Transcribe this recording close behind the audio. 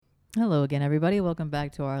Hello again, everybody. Welcome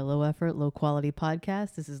back to our low effort, low quality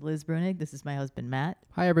podcast. This is Liz Brunig. This is my husband, Matt.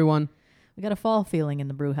 Hi, everyone. We got a fall feeling in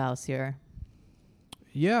the brew house here.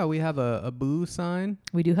 Yeah, we have a boo sign.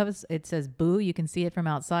 We do have it says boo. You can see it from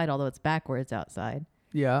outside, although it's backwards outside.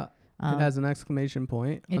 Yeah, it has an exclamation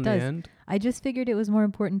point on the end. I just figured it was more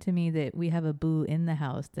important to me that we have a boo in the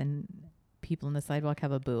house than people on the sidewalk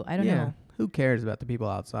have a boo. I don't know. Who cares about the people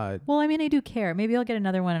outside? Well, I mean, I do care. Maybe I'll get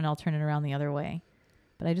another one and I'll turn it around the other way.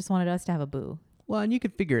 But I just wanted us to have a boo. Well, and you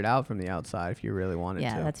could figure it out from the outside if you really wanted to.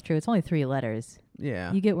 Yeah, that's true. It's only 3 letters.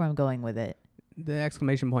 Yeah. You get where I'm going with it. The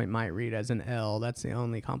exclamation point might read as an L. That's the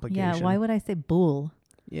only complication. Yeah, why would I say bull?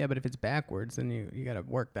 Yeah, but if it's backwards, then you got to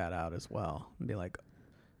work that out as well. And be like,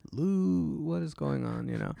 Lou, what is going on,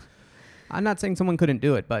 you know? I'm not saying someone couldn't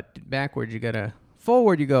do it, but backwards you got to...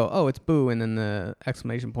 Forward you go, oh, it's boo, and then the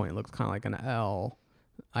exclamation point looks kind of like an L.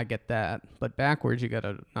 I get that. But backwards you got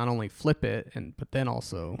to not only flip it, but then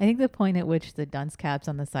also... I think the point at which the dunce caps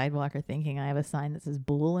on the sidewalk are thinking I have a sign that says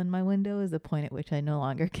bull in my window is the point at which I no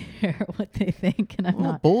longer care what they think, and I'm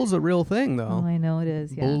not... Bull's a real thing, though. Oh, I know it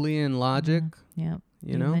is, yeah. Boolean logic. Mm-hmm. Yeah,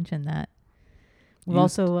 you know? mentioned that. We've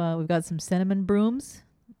also we've got some cinnamon brooms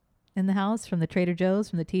in the house from the Trader Joe's,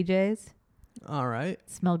 from the TJ's. All right.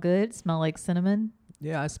 Smell good. Smell like cinnamon.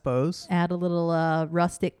 Yeah, I suppose. Add a little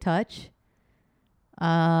rustic touch.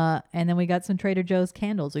 And then we got some Trader Joe's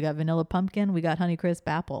candles. We got vanilla pumpkin. We got Honeycrisp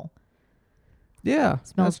apple. Yeah,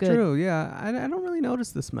 Smells that's good. true. Yeah, I don't really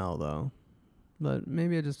notice the smell, though. But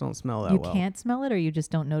maybe I just don't smell that well. You can't smell it, or you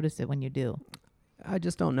just don't notice it when you do? I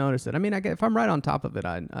just don't notice it. I mean, if I'm right on top of it,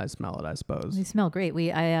 I smell it, I suppose. They smell great.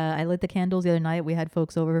 I lit the candles the other night. We had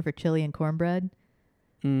folks over for chili and cornbread.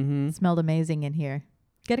 Mm-hmm. It smelled amazing in here.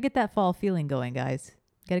 Got to get that fall feeling going, guys.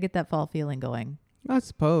 Got to get that fall feeling going. I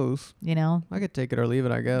suppose. You know? I could take it or leave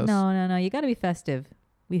it, I guess. No. You got to be festive.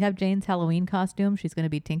 We have Jane's Halloween costume. She's going to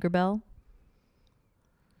be Tinkerbell.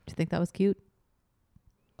 Do you think that was cute?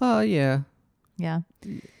 Yeah. Yeah.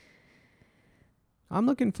 I'm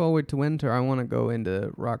looking forward to winter. I want to go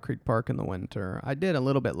into Rock Creek Park in the winter. I did a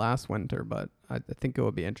little bit last winter, but I think it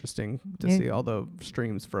would be interesting to see all the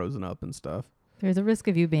streams frozen up and stuff. There's a risk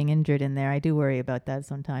of you being injured in there. I do worry about that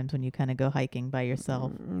sometimes when you kind of go hiking by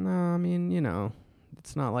yourself. No, I mean,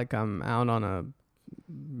 it's not like I'm out on a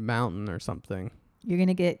mountain or something. You're going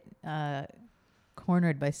to get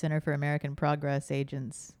cornered by Center for American Progress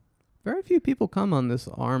agents. Very few people come on this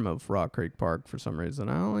arm of Rock Creek Park for some reason.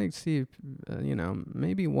 I only see,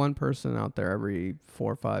 maybe one person out there every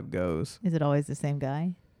 4 or 5 goes. Is it always the same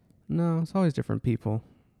guy? No, it's always different people.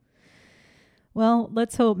 Well,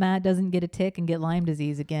 let's hope Matt doesn't get a tick and get Lyme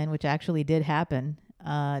disease again, which actually did happen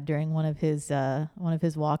during one of his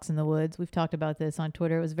walks in the woods. We've talked about this on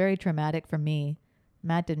Twitter. It was very traumatic for me.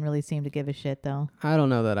 Matt didn't really seem to give a shit, though. I don't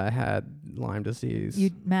know that I had Lyme disease.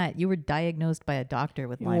 Matt, you were diagnosed by a doctor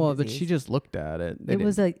with Lyme disease. Well, but she just looked at it.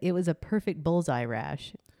 It was a perfect bullseye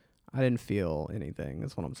rash. I didn't feel anything.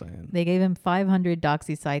 That's what I'm saying. They gave him 500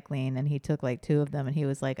 doxycycline, and he took like 2 of them, and he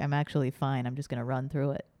was like, "I'm actually fine. I'm just going to run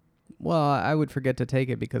through it." Well, I would forget to take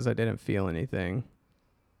it because I didn't feel anything.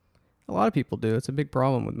 A lot of people do. It's a big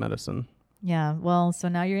problem with medicine. Yeah, well, so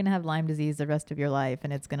now you're going to have Lyme disease the rest of your life,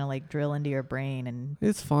 and it's going to like drill into your brain. And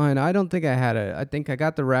it's fine. I don't think I had it. I think I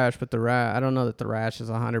got the rash, but I don't know that the rash is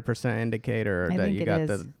 100% indicator that you got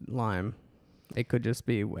the Lyme. It could just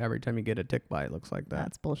be every time you get a tick bite, it looks like that.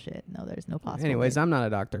 That's bullshit. No, there's no possibility. Anyways, I'm not a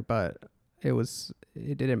doctor, but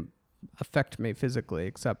it didn't affect me physically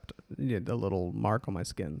except the little mark on my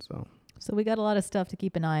skin. So we got a lot of stuff to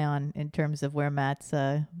keep an eye on in terms of where Matt's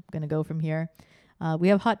going to go from here. We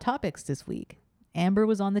have hot topics this week. Amber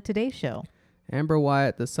was on the Today Show. Amber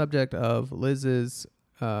Wyatt, the subject of Liz's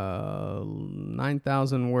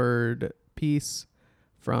 9,000 word piece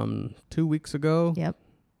from 2 weeks ago. Yep.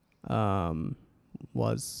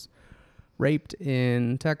 Was raped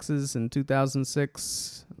in Texas in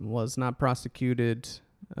 2006, was not prosecuted.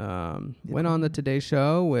 Went on the Today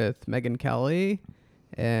Show with Megyn Kelly,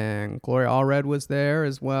 and Gloria Allred was there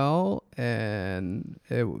as well, and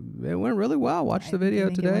it went really well. Watch the video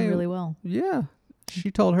today. It went really well. Yeah,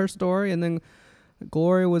 she told her story, and then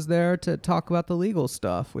Gloria was there to talk about the legal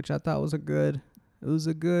stuff, which I thought was a good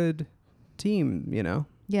team,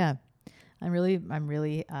 Yeah, I'm really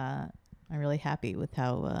happy with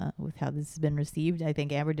how this has been received. I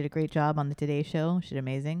think Amber did a great job on the Today Show. She did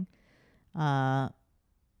amazing.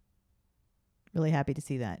 Really happy to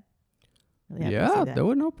see that. There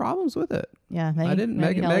were no problems with it. Yeah,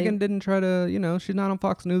 Megyn didn't try to, she's not on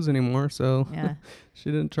Fox News anymore, so yeah.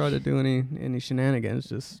 She didn't try to do any shenanigans.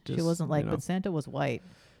 Just she wasn't like, but Santa was white.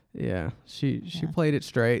 Yeah, she played it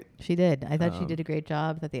straight. She did. I thought she did a great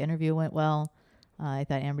job. That the interview went well. I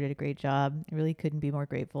thought Amber did a great job. I really couldn't be more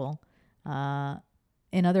grateful.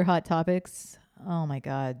 In other hot topics, oh my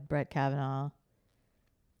God, Brett Kavanaugh.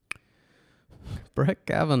 Brett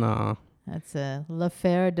Kavanaugh. That's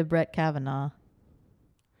l'affaire de Brett Kavanaugh.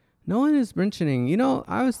 No one is mentioning,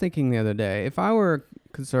 I was thinking the other day, if I were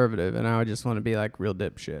conservative and I would just want to be like real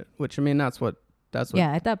dipshit, which I mean, that's what,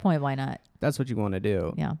 yeah, at that point, why not? that's what you want to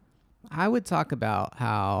do. Yeah. I would talk about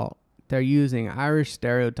how they're using Irish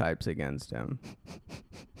stereotypes against him.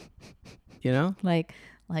 Like,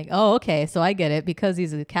 oh, okay, so I get it. Because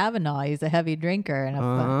he's a Kavanaugh, he's a heavy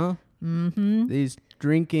drinker. And These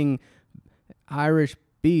drinking Irish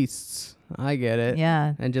beasts. I get it.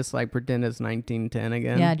 Yeah. And just like pretend it's 1910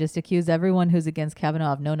 again. Yeah, just accuse everyone who's against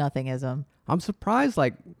Kavanaugh of know-nothingism. I'm surprised,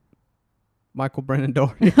 like, Michael Brennan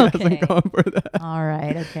Doherty hasn't gone for that. All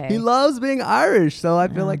right, okay. He loves being Irish, so I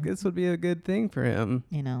feel like this would be a good thing for him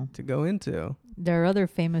to go into. There are other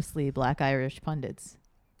famously black Irish pundits.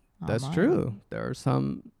 That's true. There are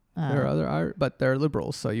some, there are other, but they're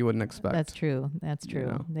liberals, so you wouldn't expect. That's true. That's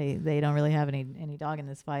true. They don't really have any dog in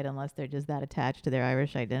this fight unless they're just that attached to their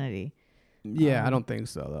Irish identity. Yeah, I don't think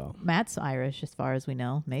so, though. Matt's Irish, as far as we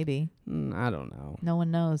know. Maybe. I don't know. No one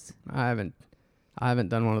knows. I haven't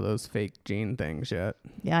done one of those fake gene things yet.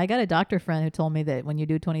 Yeah, I got a doctor friend who told me that when you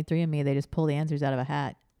do 23andMe, they just pull the answers out of a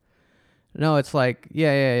hat. No, it's like,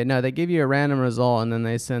 no, they give you a random result and then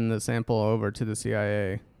they send the sample over to the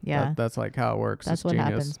CIA. Yeah. That's like how it works. That's it's what genius.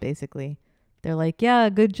 happens, basically. They're like, yeah,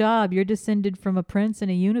 good job. You're descended from a prince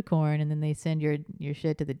and a unicorn. And then they send your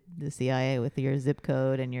shit to the CIA with your zip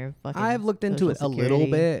code and your fucking I've looked into it Social a little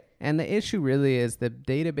Security. bit. And the issue really is the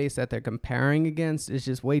database that they're comparing against is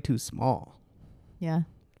just way too small. Yeah.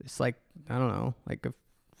 It's like, I don't know, like a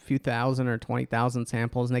few thousand or 20,000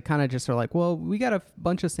 samples. And they kind of just are like, well, we got a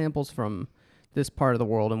bunch of samples from this part of the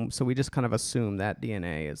world. And so we just kind of assume that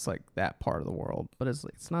DNA is like that part of the world. But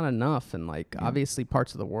it's not enough. And like, obviously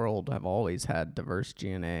parts of the world have always had diverse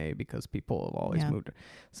DNA because people have always moved.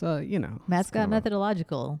 So, Matt's got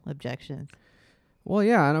methodological objections. Well,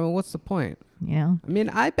 yeah. I mean, what's the point? Yeah. I mean,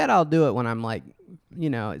 I bet I'll do it when I'm like,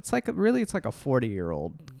 it's like it's like a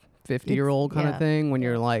 40-year-old, 50-year-old kind of thing when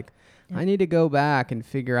you're like, I need to go back and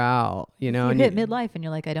figure out, You hit midlife and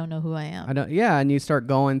you're like, I don't know who I am. And you start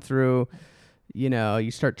going through,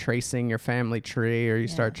 you start tracing your family tree or you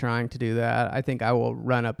start trying to do that. I think I will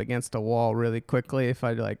run up against a wall really quickly if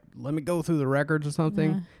I like, let me go through the records or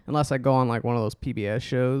something, unless I go on like one of those PBS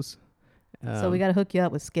shows. So we got to hook you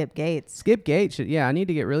up with Skip Gates. Skip Gates, I need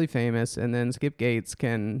to get really famous, and then Skip Gates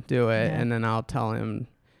can do it, and then I'll tell him,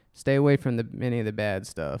 stay away from any of the bad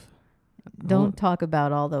stuff. Don't talk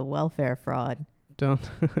about all the welfare fraud. Don't.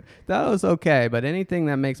 That was okay, but anything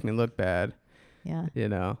that makes me look bad. Yeah.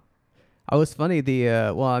 I was funny.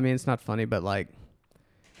 It's not funny, but like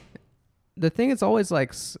the thing it's always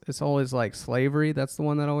like slavery. That's the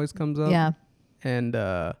one that always comes up. Yeah. And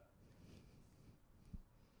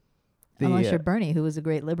unless you're Bernie, who was a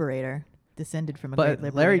great liberator, descended from a great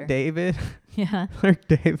liberator. Larry David. Yeah. Larry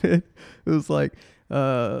David was like,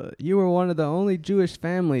 you were one of the only Jewish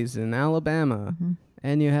families in Alabama,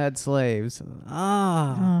 and you had slaves.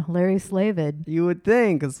 Larry Slavid. You would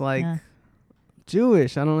think it's like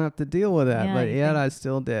Jewish. I don't have to deal with that, but yet I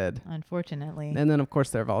still did. Unfortunately. And then of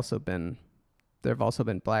course there have also been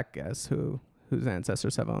black guests whose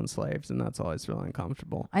ancestors have owned slaves, and that's always really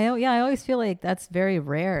uncomfortable. I always feel like that's very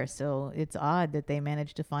rare. So it's odd that they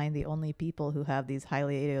managed to find the only people who have these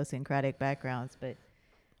highly idiosyncratic backgrounds, but.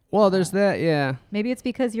 Well, there's that, yeah. Maybe it's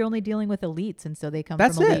because you're only dealing with elites, and so they come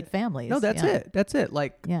from elite families. No, that's it. That's it.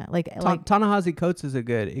 Like, Ta-Nehisi Coates is a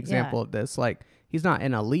good example of this. Like, he's not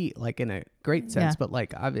an elite, like in a great sense, but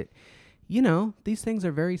like, these things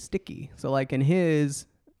are very sticky. So, like in his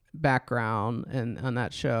background and on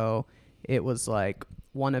that show, it was like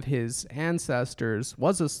one of his ancestors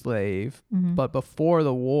was a slave, but before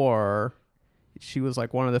the war, she was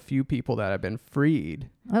like one of the few people that had been freed.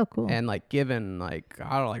 Oh, cool. And like given like,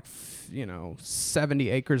 I don't know, 70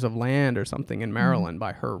 acres of land or something in Maryland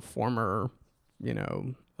by her former,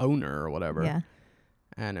 owner or whatever. Yeah.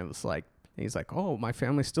 And it was like, he's like, oh, my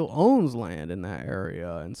family still owns land in that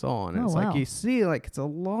area and so on. And it's like, you see, like it's a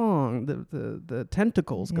long, the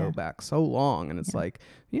tentacles go back so long. And it's like,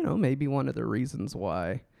 maybe one of the reasons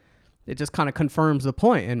why it just kind of confirms the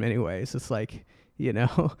point in many ways. It's like,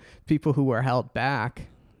 people who were held back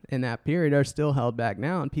in that period are still held back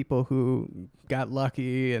now, and people who got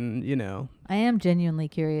lucky and, I am genuinely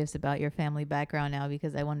curious about your family background now,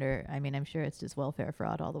 because I wonder, I'm sure it's just welfare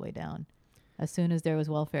fraud all the way down. As soon as there was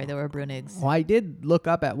welfare, there were Brunigs. Well, I did look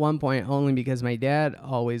up at one point only because my dad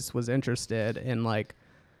always was interested in like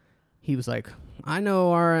he was like, I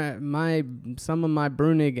know some of my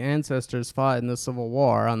Brunig ancestors fought in the Civil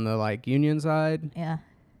War on the like Union side. Yeah.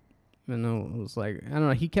 And it was like, I don't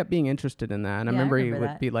know, he kept being interested in that. And I Yeah, I remember he remember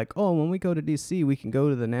would that. be like, oh, when we go to DC, we can go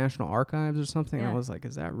to the National Archives or something. Yeah. And I was like,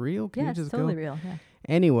 is that real? Can Yeah, you it's just totally go? real. Yeah.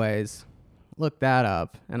 Anyways, looked that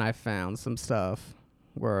up and I found some stuff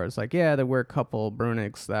where it's like, yeah, there were a couple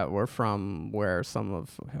Brunigs that were from where some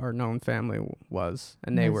of our known family was.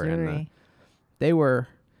 And they were Missouri.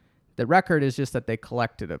 the record is just that they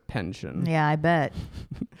collected a pension. Yeah, I bet.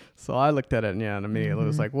 So I looked at it and immediately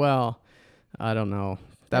was like, well, I don't know.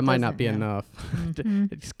 That might not be enough.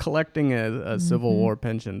 Just collecting a Civil War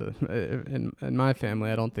pension in my family,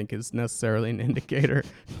 I don't think is necessarily an indicator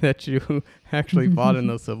that you actually fought in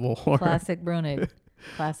the Civil War. Classic Brunig.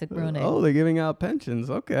 Classic Brunig. Oh, they're giving out pensions.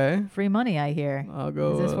 Okay. Free money, I hear. I'll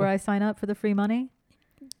go. Is this where I sign up for the free money?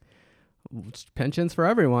 Pensions for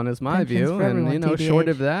everyone is my Pensions view. for everyone, And, TBH. short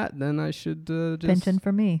of that, then I should just... Pension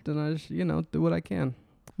for me. Then I do what I can.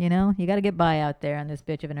 You got to get by out there on this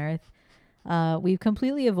bitch of an earth. We've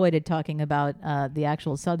completely avoided talking about the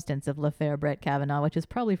actual substance of l'affaire Brett Kavanaugh, which is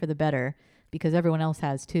probably for the better because everyone else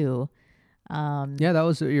has too. Yeah, that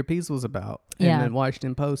was what your piece was about. Yeah. And in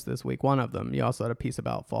Washington Post this week, one of them, you also had a piece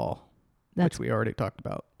about fall, which we already talked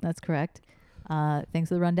about. That's correct. Thanks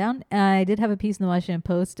for the rundown. I did have a piece in the Washington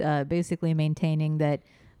Post basically maintaining that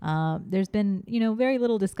there's been, very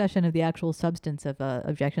little discussion of the actual substance of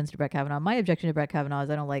objections to Brett Kavanaugh. My objection to Brett Kavanaugh is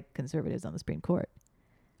I don't like conservatives on the Supreme Court.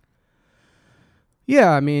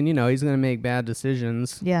 Yeah, I mean, he's going to make bad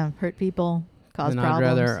decisions. Yeah, hurt people, cause and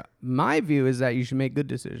problems. My view is that you should make good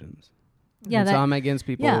decisions. Yeah, so I'm against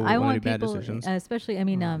people who I want want to do bad people, decisions. especially. I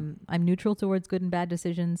mean, I'm neutral towards good and bad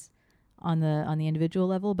decisions on the individual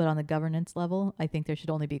level, but on the governance level, I think there should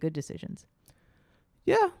only be good decisions.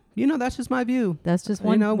 Yeah, that's just my view. That's just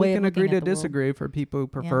one way we can of agree looking to at the world. disagree for people who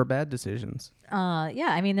prefer bad decisions. Yeah,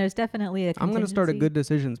 I mean, there's definitely a I'm going to start a contingency. good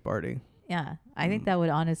decisions party. Yeah, I think that would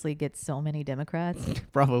honestly get so many Democrats.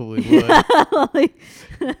 Probably would.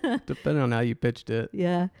 Depending on how you pitched it.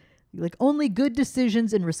 Yeah. Like only good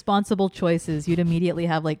decisions and responsible choices. You'd immediately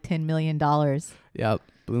have like $10 million. Yep.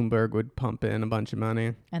 Bloomberg would pump in a bunch of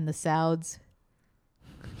money. And the Sauds.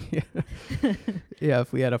 Yeah,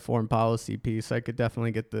 if we had a foreign policy piece, I could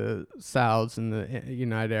definitely get the Sauds and the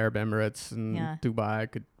United Arab Emirates and Dubai. I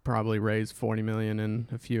could probably raise $40 million in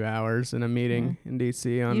a few hours in a meeting in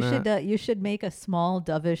DC on that. You should make a small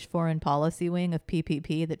dovish foreign policy wing of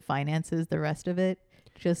PPP that finances the rest of it,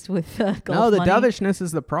 just with Gulf No, the money. dovishness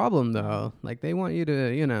is the problem, though. Like they want you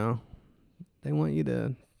to,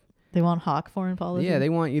 They want hawk foreign policy. Yeah, they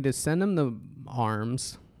want you to send them the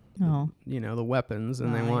arms. Oh. The weapons,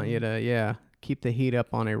 and they want you to, keep the heat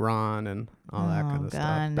up on Iran and all that kind of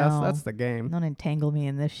stuff. No. That's the game. Don't entangle me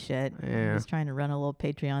in this shit. Yeah. I'm just trying to run a little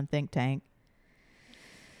Patreon think tank.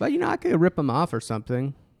 But, I could rip them off or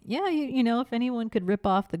something. Yeah, if anyone could rip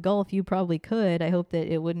off the Gulf, you probably could. I hope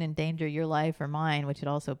that it wouldn't endanger your life or mine, which it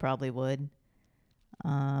also probably would.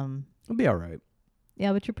 It'll be all right.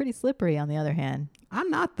 Yeah, but you're pretty slippery on the other hand. I'm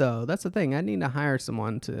not, though. That's the thing. I need to hire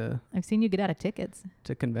someone I've seen you get out of tickets.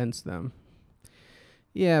 to convince them.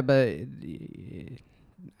 Yeah, but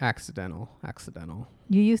accidental.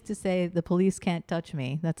 You used to say, the police can't touch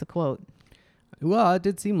me. That's a quote. Well, it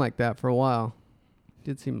did seem like that for a while.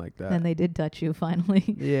 And they did touch you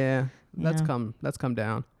finally. Yeah, that's come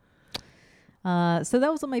down. So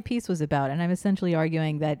that was what my piece was about. And I'm essentially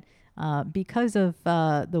arguing that because of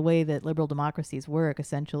the way that liberal democracies work,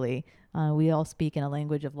 essentially, we all speak in a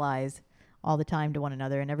language of lies all the time to one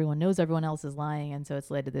another, and everyone knows everyone else is lying, and so it's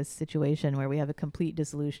led to this situation where we have a complete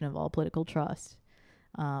dissolution of all political trust.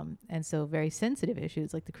 And so very sensitive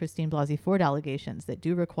issues like the Christine Blasey Ford allegations that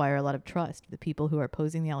do require a lot of trust, the people who are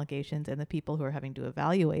posing the allegations and the people who are having to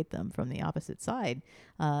evaluate them from the opposite side,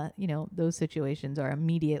 those situations are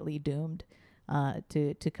immediately doomed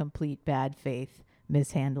to complete bad faith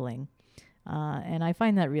mishandling. And I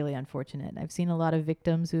find that really unfortunate. I've seen a lot of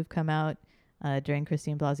victims who've come out during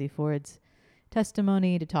Christine Blasey Ford's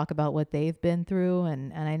testimony to talk about what they've been through.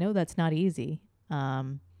 And I know that's not easy.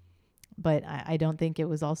 But I don't think it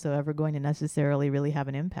was also ever going to necessarily really have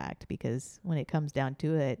an impact, because when it comes down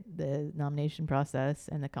to it, the nomination process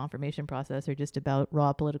and the confirmation process are just about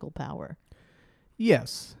raw political power.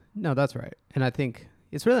 Yes. No, that's right. And I think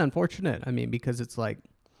it's really unfortunate. I mean, because it's like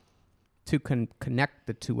to connect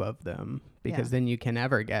the two of them, because then you can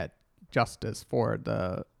never get justice for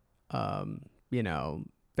the,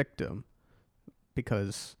 victim,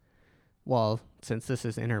 because, well, since this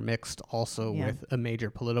is intermixed also with a major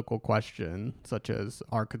political question, such as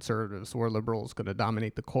are conservatives or liberals going to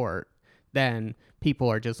dominate the court, then people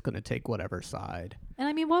are just going to take whatever side. And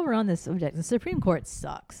I mean, while we're on this subject, the Supreme Court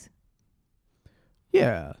sucks.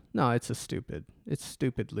 Yeah. No, it's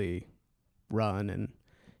stupidly run, and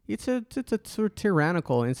it's a sort of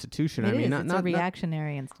tyrannical institution. It I mean, is. It's a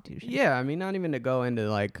reactionary institution. Yeah, I mean, not even to go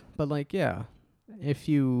into but yeah, if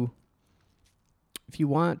you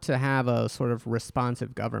want to have a sort of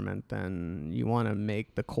responsive government, then you want to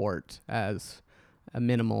make the court as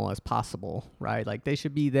minimal as possible, right? Like, they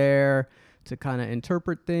should be there to kind of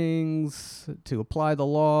interpret things, to apply the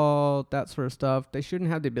law, that sort of stuff. They shouldn't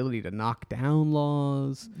have the ability to knock down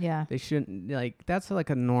laws. Yeah. They shouldn't, that's like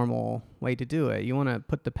a normal way to do it. You want to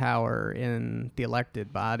put the power in the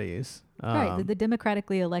elected bodies. Right, the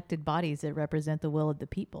democratically elected bodies that represent the will of the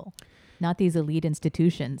people, not these elite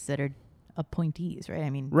institutions that are appointees, right? I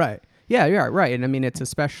mean, right. Yeah, right. And I mean, it's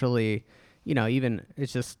especially, even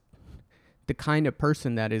it's just the kind of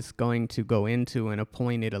person that is going to go into an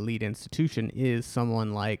appointed elite institution is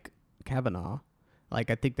someone like Kavanaugh. Like,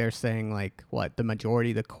 I think they're saying, the majority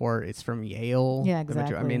of the court is from Yale. Yeah,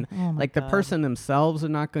 exactly. I mean, the the person themselves are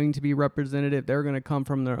not going to be representative. They're going to come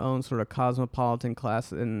from their own sort of cosmopolitan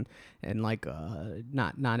class and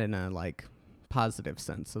not in a positive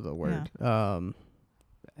sense of the word. Yeah.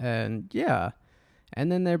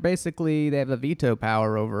 And then they have the veto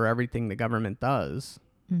power over everything the government does.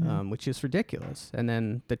 Which is ridiculous. And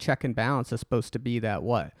then the check and balance is supposed to be that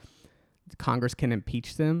Congress can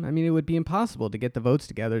impeach them. I mean, it would be impossible to get the votes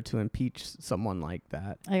together to impeach someone like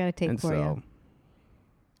that. I got a take for you.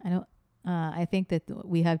 I don't. I think that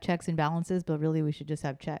we have checks and balances, but really we should just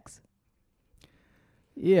have checks.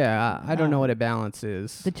 Yeah, I don't know what a balance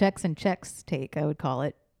is. The checks and checks take, I would call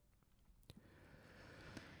it.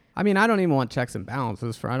 I mean, I don't even want checks and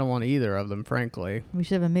balances. I don't want either of them, frankly. We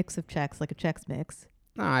should have a mix of checks, like a checks mix.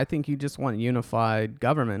 No, I think you just want unified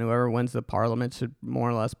government. Whoever wins the parliament should more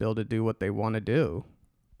or less be able to do what they want to do.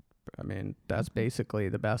 I mean, that's basically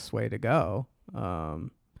the best way to go.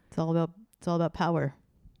 It's all about power,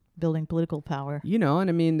 building political power. And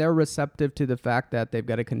I mean, they're receptive to the fact that they've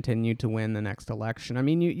got to continue to win the next election. I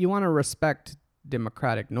mean, you want to respect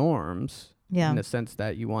democratic norms in the sense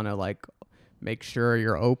that you want to make sure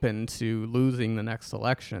you're open to losing the next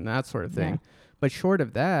election, that sort of thing. Yeah. But short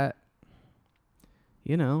of that,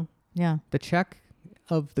 the check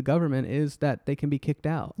of the government is that they can be kicked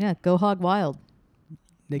out. Yeah, go hog wild.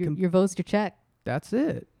 Your vote's your check. That's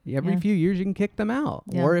it. Every few years you can kick them out.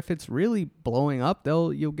 Yeah. Or if it's really blowing up,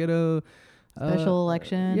 you'll get a special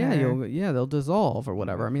election. Yeah, they'll dissolve or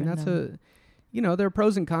whatever. I mean, that's there are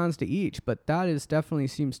pros and cons to each, but that definitely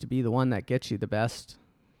seems to be the one that gets you the best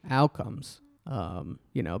outcomes.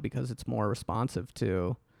 Because it's more responsive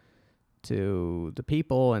to the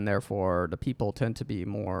people, and therefore the people tend to be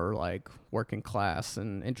more working class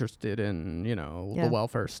and interested in, the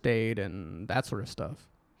welfare state and that sort of stuff.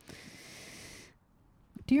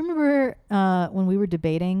 Do you remember when we were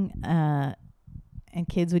debating and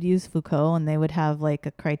kids would use Foucault and they would have a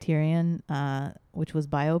criterion, which was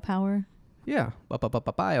biopower? Yeah,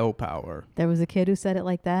 biopower. There was a kid who said it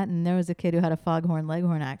like that, and there was a kid who had a Foghorn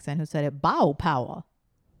Leghorn accent who said it biopower.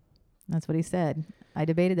 That's what he said. I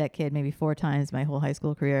debated that kid maybe 4 times my whole high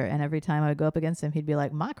school career, and every time I would go up against him, he'd be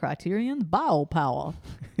like, my criterion's biopower.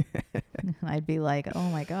 I'd be like, oh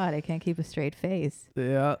my God, I can't keep a straight face.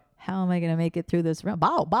 Yeah. How am I going to make it through this round?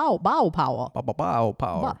 Biopower.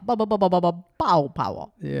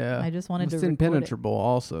 Biopower. Yeah. I just wanted to record impenetrable it.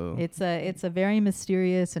 Also. It's a very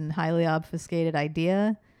mysterious and highly obfuscated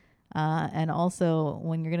idea. And also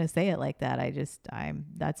when you're going to say it like that,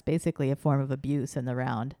 that's basically a form of abuse in the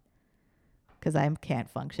round. Because I can't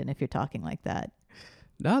function if you're talking like that.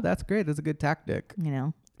 No, that's great. That's a good tactic.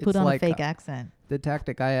 Put on a fake accent. The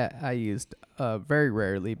tactic I used very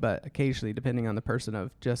rarely, but occasionally, depending on the person,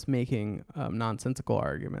 of just making nonsensical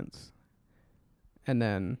arguments. And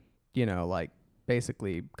then,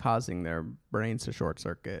 basically causing their brains to short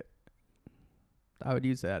circuit. I would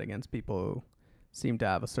use that against people who seem to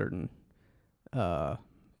have a certain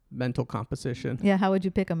mental composition. Yeah, how would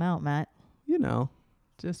you pick them out, Matt?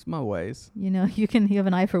 Just my ways. You have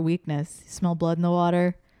an eye for weakness. You smell blood in the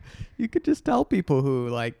water. You could just tell people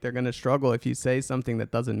who they're going to struggle if you say something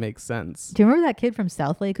that doesn't make sense. Do you remember that kid from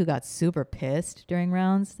Southlake who got super pissed during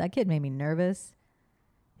rounds? That kid made me nervous.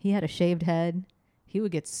 He had a shaved head. He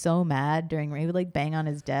would get so mad he would bang on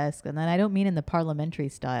his desk. And then I don't mean in the parliamentary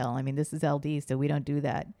style. I mean, this is LD, so we don't do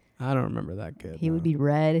that. I don't remember that kid. He would be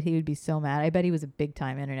red. He would be so mad. I bet he was a big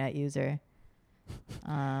time internet user.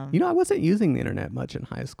 I wasn't using the internet much in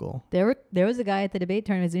high school. There was a guy at the debate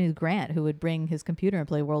tournament, his name was Grant, who would bring his computer and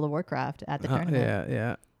play World of Warcraft at the tournament.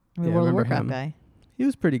 Yeah. World of Warcraft guy. He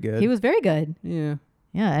was pretty good. He was very good. Yeah.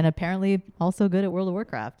 Yeah, and apparently also good at World of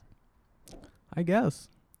Warcraft. I guess.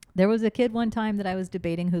 There was a kid one time that I was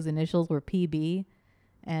debating whose initials were PB,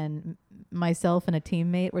 and myself and a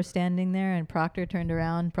teammate were standing there, and Proctor turned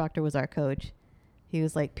around. Proctor was our coach. He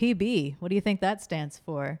was like, "PB, what do you think that stands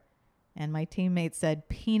for?" And my teammate said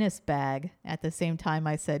penis bag. At the same time,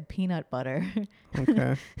 I said peanut butter.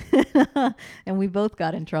 Okay. And we both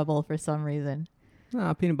got in trouble for some reason.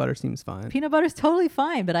 Peanut butter seems fine. Peanut butter's totally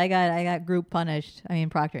fine, but I got group punished. I mean,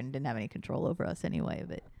 Proctor didn't have any control over us anyway.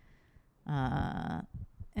 But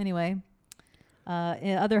anyway,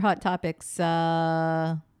 other hot topics.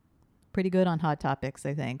 Pretty good on hot topics,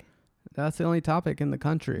 I think. That's the only topic in the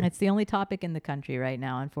country. It's the only topic in the country right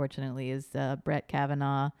now, unfortunately, is Brett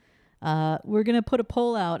Kavanaugh. We're gonna put a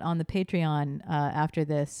poll out on the Patreon after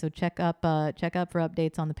this, so check up for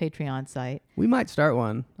updates on the Patreon site. We might start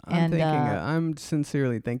one. I'm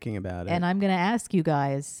sincerely thinking about it. And I'm gonna ask you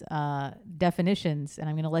guys definitions, and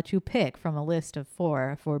I'm gonna let you pick from a list of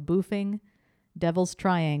 4 for boofing, Devil's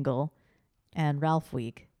Triangle, and Ralph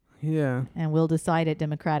Week. Yeah. And we'll decide it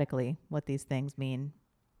democratically what these things mean.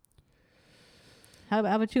 How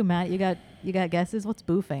about you, Matt? You got guesses? What's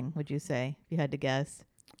boofing, would you say, if you had to guess?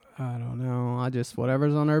 I don't know. I just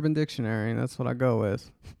whatever's on Urban Dictionary, that's what I go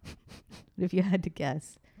with. If you had to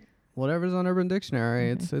guess. Whatever's on Urban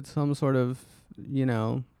Dictionary. Okay. It's some sort of,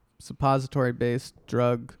 suppository based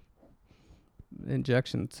drug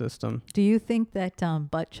injection system. Do you think that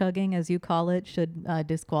butt chugging, as you call it, should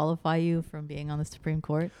disqualify you from being on the Supreme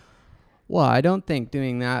Court? Well, I don't think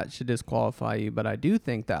doing that should disqualify you, but I do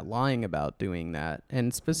think that lying about doing that,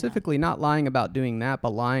 and specifically not lying about doing that,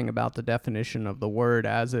 but lying about the definition of the word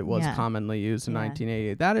as it was commonly used in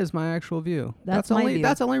 1988, that is my actual view. That's my view.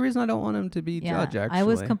 That's the only reason I don't want him to be judge, actually. I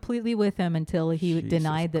was completely with him until he Jesus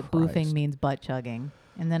denied that Christ. boofing means butt chugging.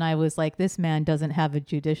 And then I was like, this man doesn't have a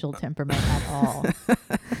judicial temperament at all.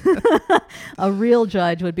 A real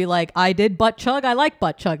judge would be like, I did butt chug. I like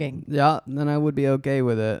butt chugging. Yeah, then I would be okay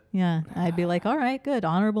with it. Yeah, I'd be like, all right, good,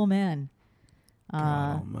 honorable man.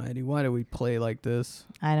 God almighty, why do we play like this?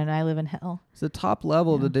 I don't know. I live in hell. The top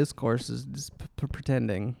level of the discourse is just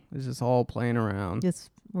pretending. It's just all playing around.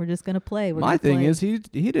 We're just gonna play. My thing is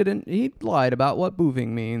he lied about what boofing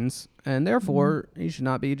means, and therefore he should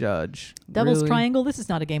not be judged. Devil's Triangle. This is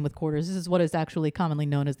not a game with quarters. This is what is actually commonly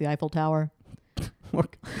known as the Eiffel Tower.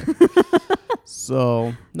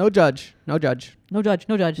 So no judge.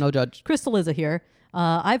 Crystal is here.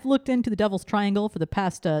 I've looked into the Devil's Triangle for the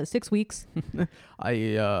past 6 weeks.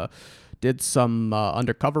 I did some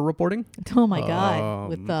undercover reporting. Oh my God.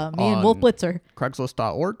 With me and Wolf Blitzer.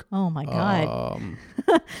 Craigslist.org. Oh my God.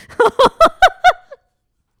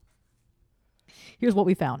 Here's what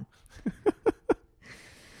we found.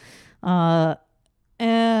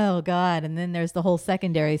 Oh God. And then there's the whole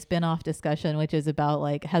secondary spin-off discussion, which is about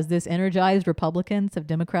like, has this energized Republicans? Have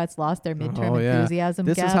Democrats lost their midterm enthusiasm?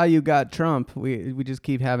 This is how you got Trump. We just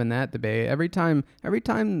keep having that debate. Every time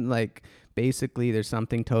like basically there's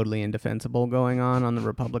something totally indefensible going on the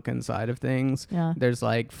Republican side of things. Yeah. There's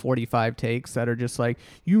like 45 takes that are just like,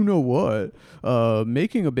 you know what?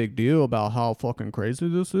 Making a big deal about how fucking crazy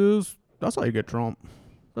this is. That's how you get Trump.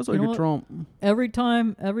 That's how you get Trump. Every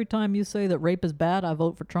time you say that rape is bad, I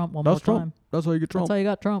vote for Trump more time. That's how you get Trump. That's how you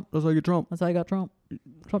got Trump. That's how you get Trump. That's how you got Trump.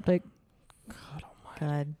 Trump take. God almighty.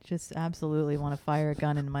 God, just absolutely want to fire a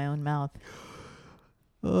gun in my own mouth.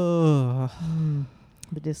 Ugh.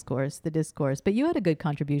 The discourse. But you had a good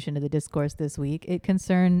contribution to the discourse this week. It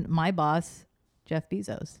concerned my boss, Jeff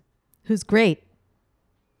Bezos, who's great.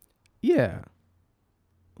 Yeah.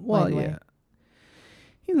 Well, By the way. yeah.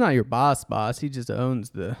 He's not your boss. He just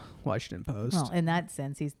owns the Washington Post. Well, in that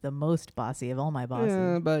sense, he's the most bossy of all my bosses.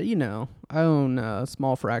 Yeah, but I own a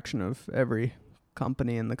small fraction of every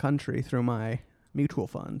company in the country through my mutual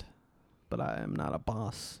fund. But I am not a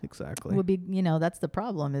boss, exactly. Would be, that's the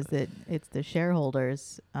problem, is that it's the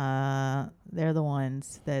shareholders. They're the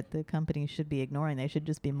ones that the company should be ignoring. They should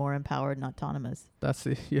just be more empowered and autonomous. That's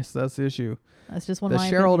the issue. That's just one of the my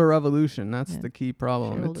shareholder opinions. Revolution. That's the key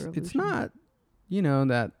problem. It's not,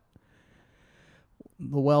 that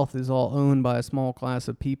the wealth is all owned by a small class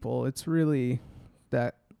of people. It's really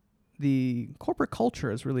that the corporate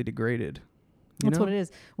culture is really degraded. That's what it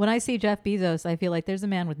is. When I see Jeff Bezos, I feel like there's a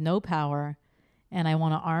man with no power, and I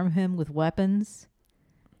want to arm him with weapons,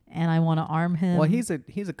 and I want to arm him. Well, he's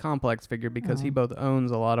a complex figure because he both owns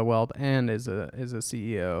a lot of wealth and is a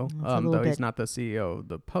CEO. Though he's not the CEO of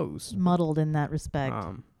the Post. Muddled in that respect.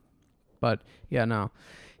 But yeah, no.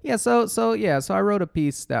 Yeah, so I wrote a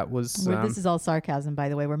piece that was this is all sarcasm, by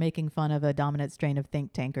the way. We're making fun of a dominant strain of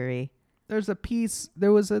think tankery. There was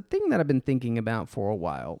a thing that I've been thinking about for a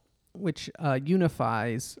while.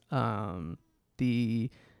 unifies the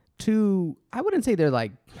two. I wouldn't say they're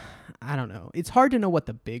like, I don't know. It's hard to know what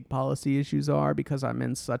the big policy issues are because I'm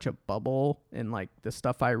in such a bubble in like the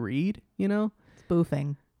stuff I read, you know?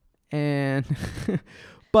 Spoofing. And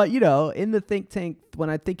but in the think tank, when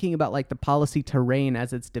I'm thinking about like the policy terrain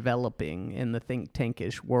as it's developing in the think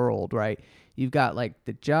tankish world, right? You've got like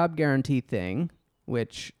the job guarantee thing,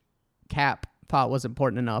 which Cap thought was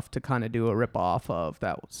important enough to kind of do a ripoff of.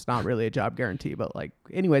 That was not really a job guarantee, but like,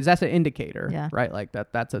 anyways, that's an indicator, right? Like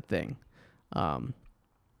that's a thing.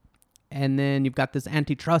 And then you've got this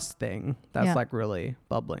antitrust thing that's like really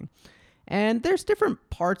bubbling. And there's different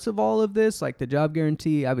parts of all of this. Like the job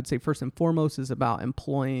guarantee, I would say first and foremost is about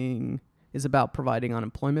providing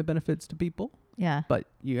unemployment benefits to people. Yeah. But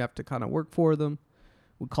you have to kind of work for them.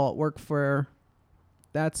 We call it workfare.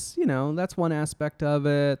 That's one aspect of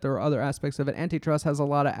it. There are other aspects of it. Antitrust has a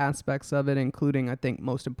lot of aspects of it, including, I think,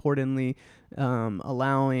 most importantly,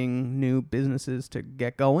 allowing new businesses to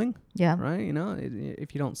get going. Yeah. Right?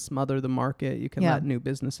 If you don't smother the market, you can let new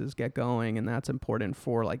businesses get going, and that's important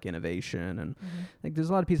for like innovation. And like there's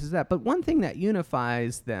a lot of pieces of that. But one thing that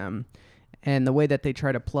unifies them and the way that they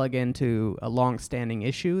try to plug into a long-standing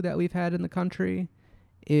issue that we've had in the country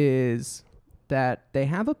is that they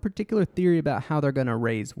have a particular theory about how they're going to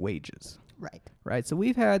raise wages. Right. So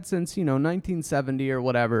we've had since, 1970 or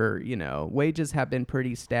whatever, wages have been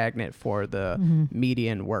pretty stagnant for the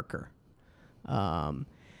median worker. And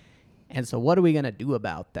so what are we going to do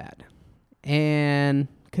about that? And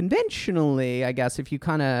conventionally, I guess, if you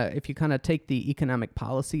kind of take the Economic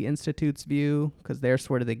Policy Institute's view, because they're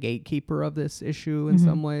sort of the gatekeeper of this issue in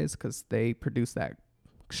some ways, because they produce that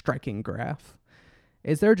striking graph.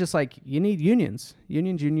 Is they're just like, you need unions,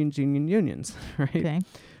 right? Okay.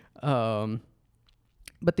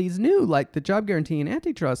 But these new, like the job guarantee and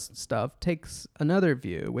antitrust stuff takes another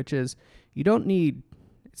view, which is you don't need,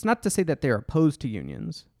 it's not to say that they're opposed to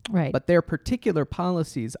unions, right? But their particular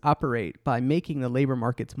policies operate by making the labor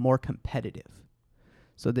markets more competitive.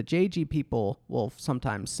 So the JG people will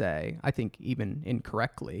sometimes say, I think even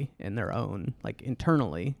incorrectly in their own, like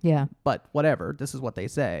internally, but whatever, this is what they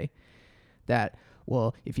say, that,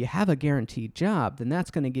 well, if you have a guaranteed job, then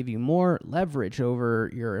that's going to give you more leverage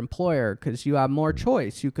over your employer because you have more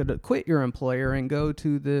choice. You could quit your employer and go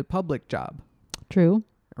to the public job. True.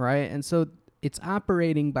 Right? And so it's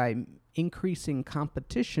operating by increasing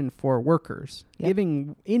competition for workers,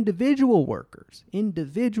 giving individual workers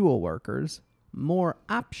more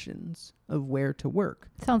options of where to work.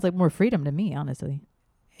 Sounds like more freedom to me, honestly.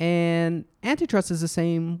 And antitrust is the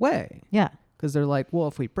same way. Yeah. Because they're like, well,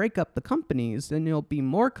 if we break up the companies, then there'll be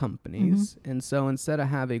more companies. And so instead of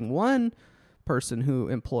having one person who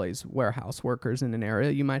employs warehouse workers in an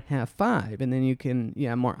area, you might have 5. And then you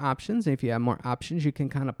have more options. And if you have more options, you can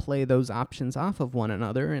kind of play those options off of one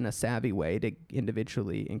another in a savvy way to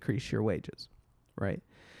individually increase your wages, right?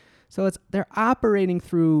 So they're operating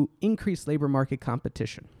through increased labor market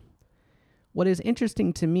competition. What is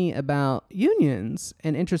interesting to me about unions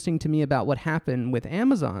and interesting to me about what happened with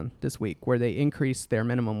Amazon this week, where they increased their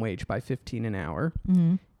minimum wage by $15 an hour,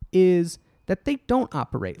 is that they don't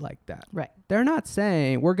operate like that. Right. They're not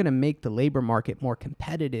saying we're going to make the labor market more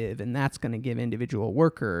competitive and that's going to give individual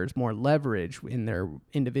workers more leverage in their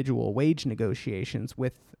individual wage negotiations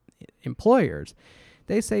with employers.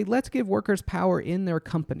 They say, let's give workers power in their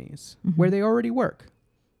companies where they already work.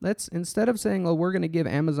 Let's, instead of saying, well, we're going to give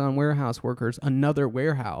Amazon warehouse workers another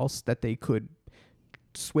warehouse that they could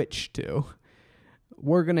switch to,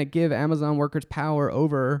 we're going to give Amazon workers power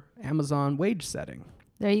over Amazon wage setting.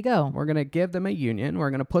 There you go. We're going to give them a union. We're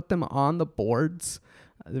going to put them on the boards.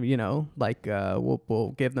 We'll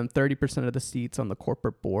give them 30% of the seats on the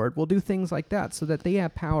corporate board. We'll do things like that so that they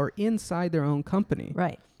have power inside their own company.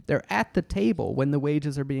 Right. They're at the table when the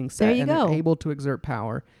wages are being set, and they're able to exert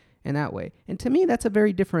power in that way. And to me, that's a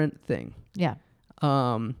very different thing. Yeah.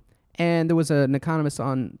 And there was an economist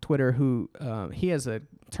on Twitter who he has a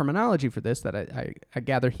terminology for this that I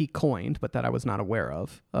gather he coined, but that I was not aware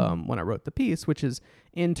of when I wrote the piece, which is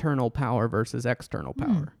internal power versus external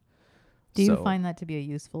power. Do you find that to be a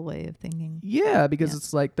useful way of thinking? Yeah, because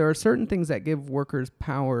it's like there are certain things that give workers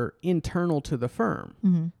power internal to the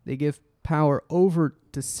firm. They give power over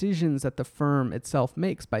decisions that the firm itself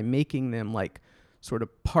makes by making them like sort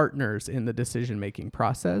of partners in the decision-making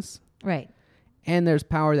process. Right. And there's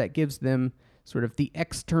power that gives them sort of the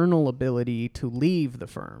external ability to leave the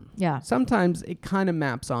firm. Yeah. Sometimes it kind of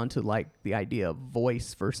maps onto like the idea of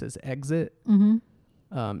voice versus exit.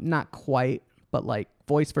 Not quite, but like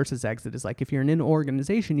voice versus exit is like if you're in an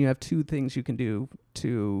organization, you have 2 things you can do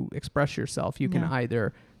to express yourself. You can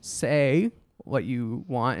either say what you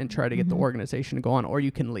want and try to get the organization to go on, or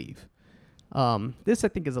you can leave. This, I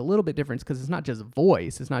think, is a little bit different because it's not just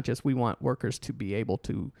voice. It's not just we want workers to be able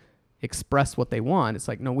to express what they want. It's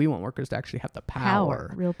like, no, we want workers to actually have the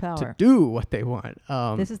power, real power, to do what they want.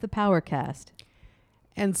 This is the power cast.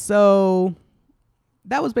 And so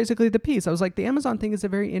that was basically the piece. I was like, the Amazon thing is a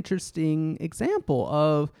very interesting example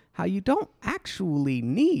of how you don't actually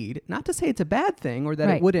need, not to say it's a bad thing or that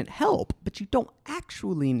it wouldn't help, but you don't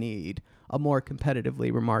actually need a more competitive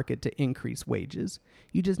labor market to increase wages.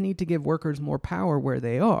 You just need to give workers more power where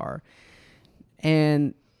they are.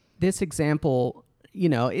 And this example, you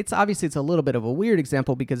know, it's obviously it's a little bit of a weird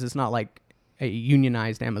example because it's not like a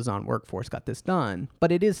unionized Amazon workforce got this done,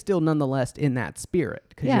 but it is still nonetheless in that spirit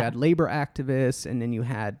because you had labor activists and then you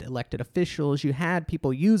had elected officials. You had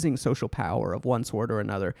people using social power of one sort or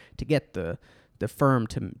another to get the firm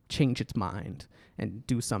to change its mind and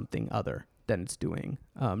do something other than it's doing.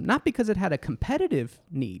 Not because it had a competitive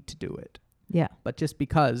need to do it, but just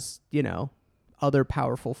because, you know, other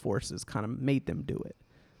powerful forces kind of made them do it.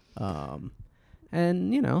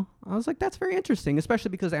 And, you know, I was like, that's very interesting, especially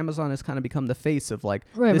because Amazon has kind of become the face of like,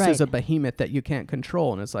 this is a behemoth that you can't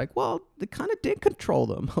control. And it's like, well, they kind of did control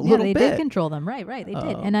them a little bit. They did control them. Right. They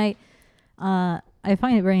did. And I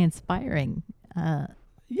find it very inspiring,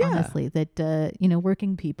 honestly, that, you know,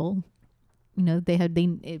 working people, you know,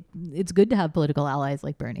 it's good to have political allies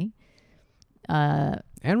like Bernie.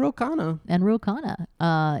 And Ro Khanna.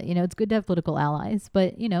 You know, it's good to have political allies,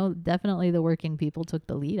 but, you know, definitely the working people took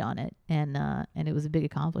the lead on it, and it was a big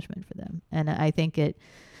accomplishment for them. And I think it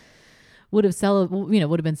would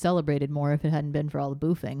have been celebrated more if it hadn't been for all the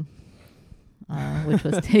boofing, which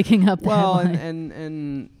was taking up the headline.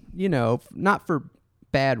 and you know, not for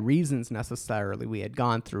bad reasons necessarily. We had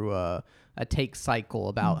gone through a take cycle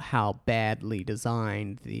about how badly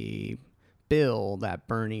designed the bill that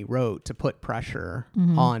Bernie wrote to put pressure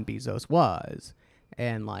on Bezos was.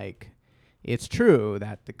 And like, it's true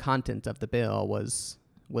that the content of the bill was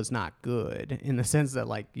not good in the sense that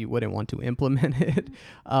like you wouldn't want to implement it.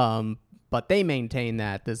 But they maintain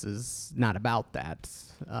that this is not about that.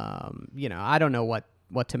 You know, I don't know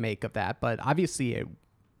what to make of that, but obviously it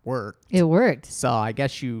worked. It worked. So I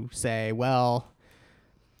guess you say, well,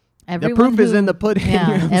 everyone the proof is in the pudding.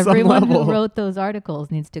 Yeah, everyone who wrote those articles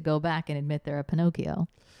needs to go back and admit they're a Pinocchio.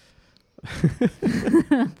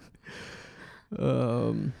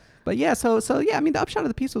 But yeah, so yeah, I mean, the upshot of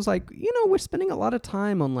the piece was like, you know, we're spending a lot of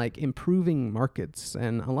time on like improving markets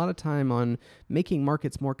and a lot of time on making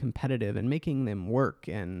markets more competitive and making them work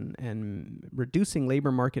and reducing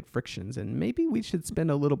labor market frictions. And maybe we should spend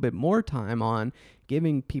a little bit more time on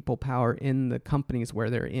giving people power in the companies where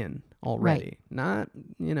they're in already, not,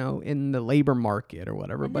 you know, in the labor market or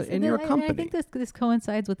whatever, but in your company. I think this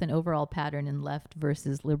coincides with an overall pattern in left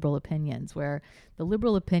versus liberal opinions, where the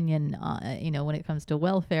liberal opinion, you know, when it comes to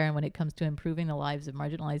welfare and when it comes to improving the lives of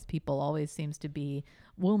marginalized people, always seems to be,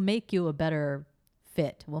 we'll make you a better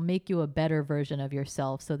fit. We'll make you a better version of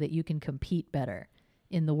yourself so that you can compete better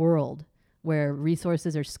in the world where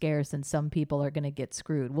resources are scarce and some people are going to get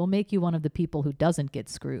screwed. We'll make you one of the people who doesn't get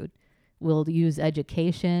screwed. We'll use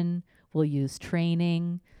education. We'll use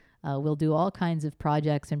training. We'll do all kinds of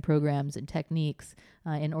projects and programs and techniques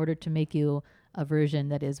in order to make you a version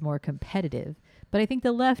that is more competitive. But I think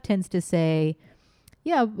the left tends to say,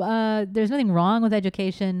 there's nothing wrong with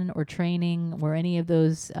education or training or any of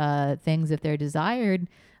those things if they're desired,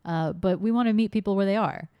 but we want to meet people where they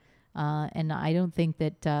are. And I don't think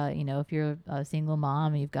that, you know, if you're a single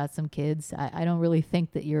mom and you've got some kids, I don't really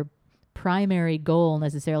think that your primary goal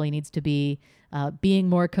necessarily needs to be being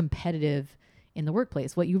more competitive in the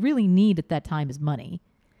workplace. What you really need at that time is money,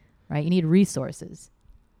 right? You need resources.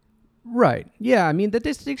 Right. Yeah. I mean, the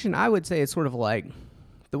distinction I would say is sort of like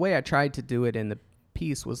the way I tried to do it in the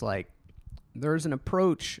piece was like, there's an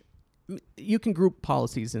approach. You can group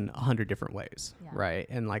policies in 100 different ways, right?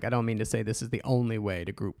 And like, I don't mean to say this is the only way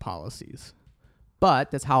to group policies,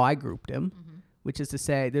 but that's how I grouped them. Which is to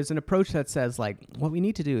say, there's an approach that says, like, what we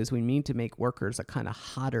need to do is we need to make workers a kind of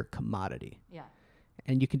hotter commodity. Yeah.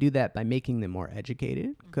 And you can do that by making them more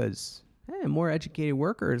educated, because more educated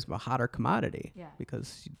workers are a hotter commodity,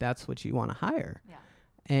 because that's what you want to hire. Yeah.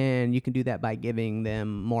 And you can do that by giving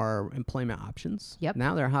them more employment options. Yep.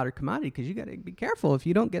 Now they're a hotter commodity because you got to be careful. If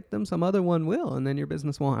you don't get them, some other one will, and then your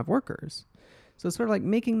business won't have workers. So it's sort of like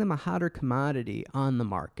making them a hotter commodity on the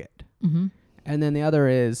market. Mm-hmm. And then the other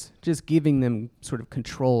is just giving them sort of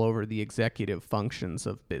control over the executive functions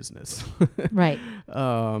of business. Right.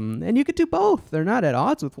 And you could do both. They're not at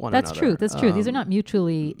odds with one another. That's true. These are not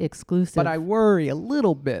mutually exclusive. But I worry a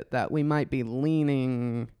little bit that we might be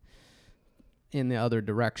leaning in the other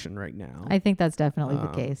direction right now. I think that's definitely the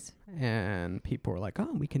case. And people are like,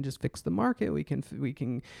 oh, we can just fix the market. We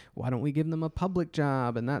can, why don't we give them a public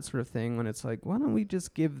job and that sort of thing? When it's like, why don't we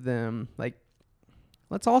just give them, like,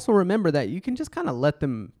 let's also remember that you can just kind of let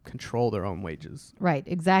them control their own wages. Right,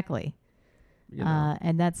 exactly. You know?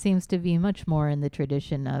 And that seems to be much more in the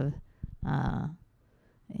tradition of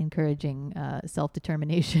encouraging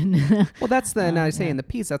self-determination. Well, that's the, and I say yeah. in the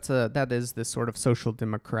piece, that is this sort of social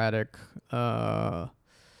democratic,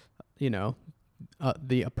 you know,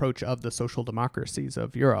 the approach of the social democracies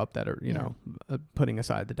of Europe that are, you know, putting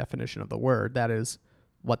aside the definition of the word, that is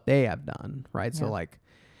what they have done, right? So like,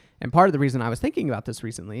 and part of the reason I was thinking about this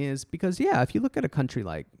recently is because, if you look at a country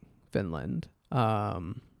like Finland,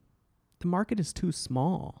 the market is too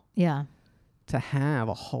small. Yeah. To have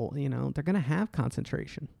a whole, you know, they're going to have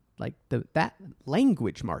concentration. Like that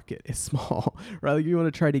language market is small, right? Like you want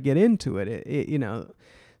to try to get into it, you know.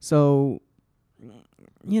 So,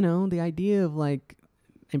 you know, the idea of like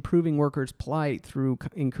improving workers' plight through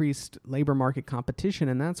increased labor market competition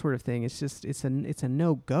and that sort of thing, it's just, it's a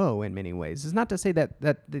no-go in many ways. It's not to say that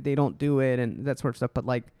they don't do it and that sort of stuff, but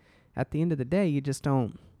like at the end of the day, you just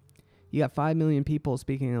don't. You got 5 million people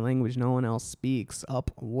speaking a language no one else speaks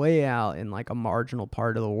up way out in like a marginal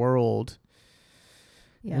part of the world.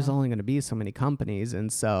 Yeah. There's only going to be so many companies.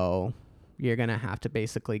 And so you're going to have to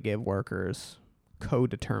basically give workers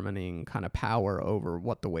co-determining kind of power over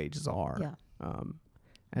what the wages are. Yeah.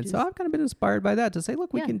 And so I've kind of been inspired by that to say,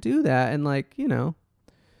 look, we can do that. And like, you know,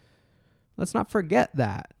 let's not forget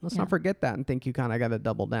that. Let's not forget that and think you kind of got to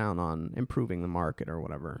double down on improving the market or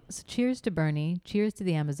whatever. So cheers to Bernie. Cheers to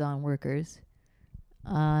the Amazon workers.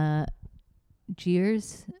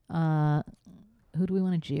 Jeers. Who do we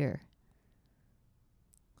want to jeer?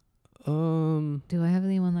 Do I have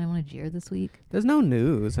anyone that I want to jeer this week? There's no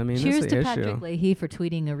news. I mean, cheers that's the to issue. Patrick Leahy for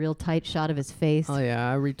tweeting a real tight shot of his face. Oh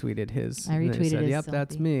yeah, I retweeted his. I retweeted his. Yep,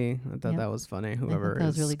 that's me. I thought that was funny. Whoever that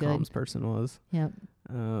was his really comms person was. Yep.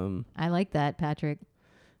 I like that, Patrick.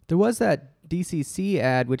 There was that DCC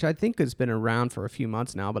ad, which I think has been around for a few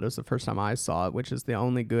months now, but it was the first time I saw it, which is the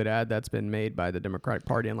only good ad that's been made by the Democratic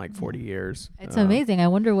Party in like 40 years. It's amazing. I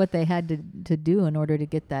wonder what they had to do in order to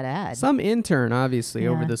get that ad. Some intern, obviously,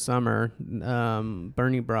 over the summer,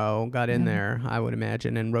 Bernie Bro, got in there, I would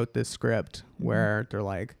imagine, and wrote this script where they're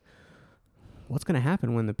like, what's going to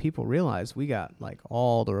happen when the people realize we got like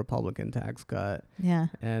all the Republican tax cut? Yeah.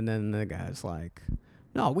 And then the guy's like,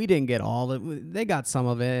 no, we didn't get all of it. They got some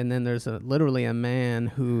of it. And then there's literally a man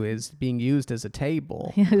who is being used as a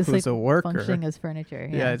table, who's like a worker. Functioning as furniture.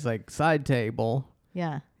 Yeah, it's like side table.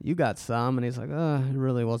 Yeah. You got some. And he's like, it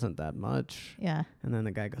really wasn't that much. Yeah. And then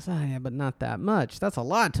the guy goes, yeah, but not that much. That's a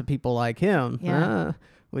lot to people like him. Yeah.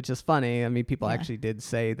 Which is funny. I mean, people actually did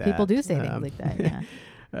say that. People do say things like that, yeah.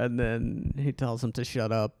 And then he tells them to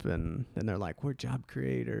shut up, and then they're like, we're job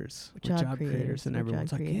creators. We're job creators. And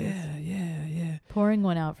everyone's like, yeah. Pouring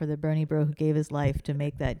one out for the Bernie Bro who gave his life to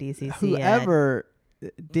make that DCC Whoever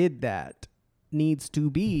did that needs to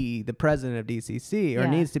be the president of DCC or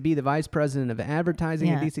needs to be the vice president of advertising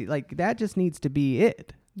at DC. Like, that just needs to be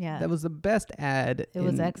it. Yeah. That was the best ad. It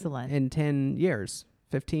was excellent. In 10 years.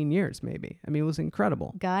 15 years, maybe. I mean, it was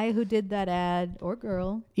incredible. Guy who did that ad, or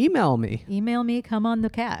girl. Email me. Come on the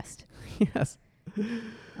cast. Yes.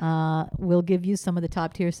 We'll give you some of the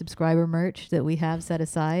top tier subscriber merch that we have set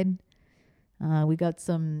aside. We got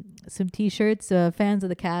some t-shirts, fans of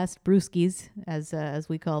the cast, brewskis, as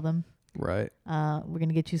we call them. Right. We're going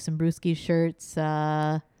to get you some brewski shirts,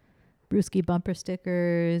 brewski bumper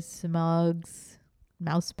stickers, mugs,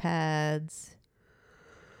 mouse pads,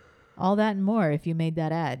 all that and more if you made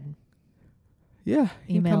that ad. Yeah.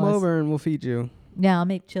 You come over and we'll feed you. Yeah, I'll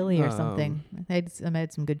make chili or something. I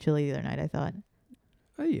made some good chili the other night, I thought.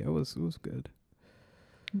 Oh, yeah, it was good.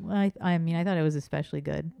 Well, I mean, I thought it was especially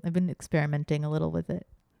good. I've been experimenting a little with it.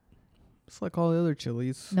 It's like all the other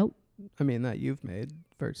chilies. Nope. I mean, that you've made.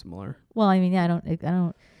 Very similar. Well, I mean, yeah, I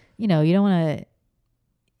don't, you know, you don't want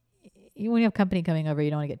to, when you have company coming over, you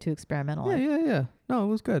don't want to get too experimental. Yeah. No, it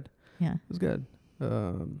was good. Yeah. It was good.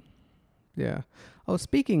 Yeah. Oh,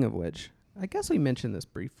 speaking of which, I guess we mentioned this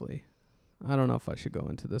briefly. I don't know if I should go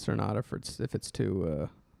into this or not, if it's too,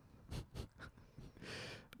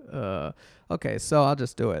 okay, so I'll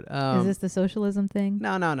just do it. Is this the socialism thing?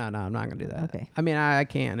 No, I'm not going to do that. Okay. I mean, I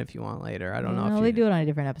can if you want later. I don't know if we do it on a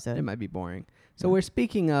different episode. It might be boring. So we're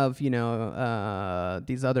speaking of,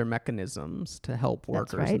 these other mechanisms to help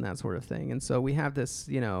workers and that sort of thing. And so we have this,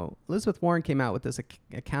 Elizabeth Warren came out with this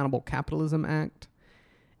Accountable Capitalism Act.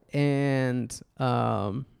 And,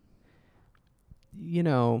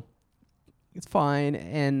 it's fine.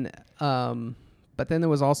 And But then there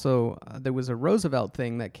was also there was a Roosevelt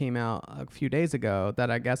thing that came out a few days ago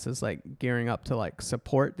that I guess is like gearing up to like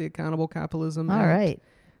support the Accountable Capitalism All Act,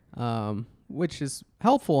 right. which is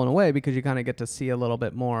helpful in a way because you kind of get to see a little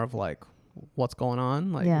bit more of like what's going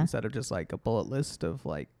on, like Yeah. instead of just like a bullet list of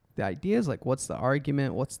like the ideas, like what's the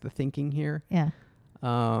argument, what's the thinking here. Yeah.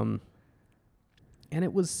 And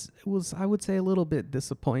it was I would say a little bit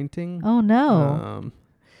disappointing. Oh no.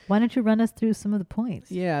 Why don't you run us through some of the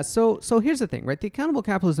points? Yeah, so here's the thing, right? The Accountable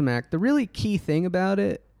Capitalism Act, the really key thing about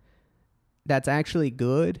it that's actually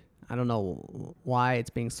good, I don't know why it's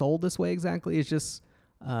being sold this way exactly, is just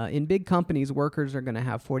in big companies, workers are going to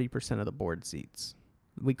have 40% of the board seats.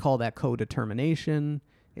 We call that co-determination.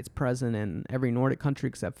 It's present in every Nordic country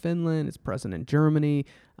except Finland. It's present in Germany.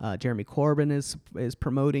 Jeremy Corbyn is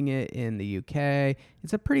promoting it in the UK.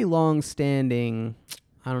 It's a pretty long-standing,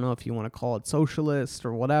 I don't know if you want to call it socialist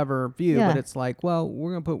or whatever view, but it's like, well,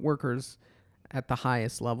 we're going to put workers at the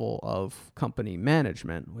highest level of company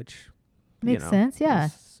management, which makes sense. Yeah.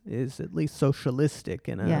 Is at least socialistic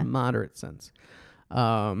in a moderate sense.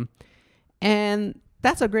 And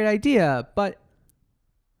that's a great idea, but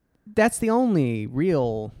that's the only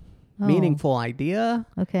real meaningful idea.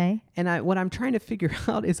 Okay. And what I'm trying to figure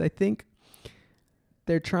out is I think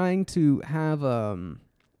they're trying to have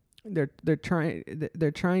they're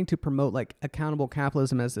trying to promote like accountable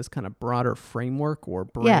capitalism as this kind of broader framework or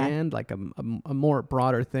brand, like a more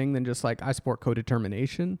broader thing than just like I support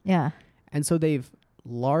co-determination. Yeah. And so they've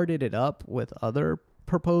larded it up with other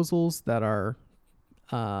proposals that are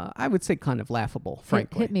I would say kind of laughable,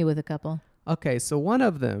 frankly. Hit me with a couple. Okay, so one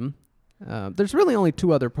of them, there's really only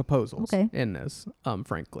two other proposals in this,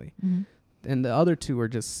 frankly. Mm-hmm. And the other two are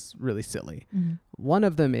just really silly. Mm-hmm. One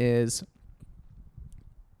of them is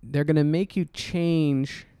they're going to make you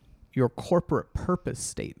change your corporate purpose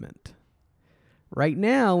statement. Right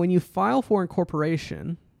now, when you file for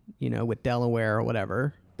incorporation, with Delaware or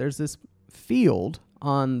whatever, there's this field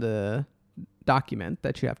on the document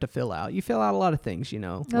that you have to fill out. You fill out a lot of things,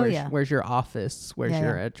 where's your office, where's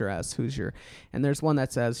your address, and there's one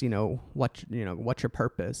that says, what's your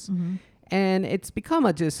purpose. Mm-hmm. And it's become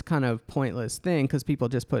a just kind of pointless thing because people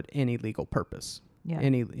just put any legal purpose. Yeah.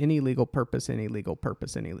 Any legal purpose, any legal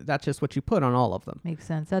purpose, that's just what you put on all of them. Makes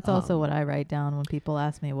sense. That's also what I write down when people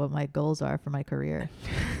ask me what my goals are for my career.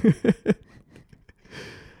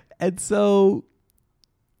 And so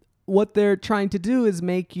what they're trying to do is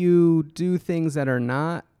make you do things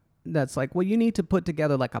that's like, well, you need to put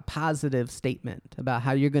together like a positive statement about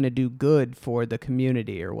how you're going to do good for the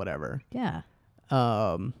community or whatever. Yeah.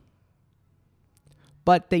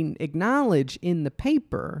 But they acknowledge in the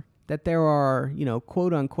paper that there are,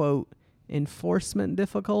 quote unquote, enforcement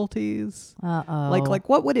difficulties. Uh-oh. Like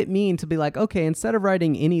what would it mean to be like, okay, instead of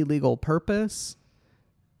writing any legal purpose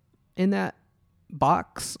in that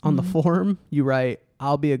box on the form, you write,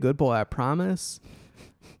 I'll be a good boy, I promise.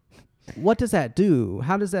 What does that do?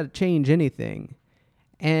 How does that change anything?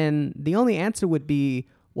 And the only answer would be,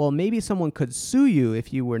 well, maybe someone could sue you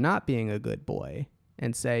if you were not being a good boy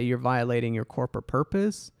and say you're violating your corporate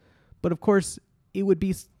purpose. But of course, it would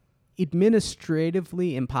be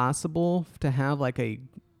administratively impossible to have like a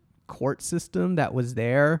court system that was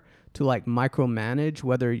there to like micromanage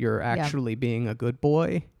whether you're actually being a good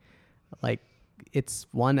boy. Like, it's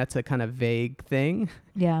one that's a kind of vague thing.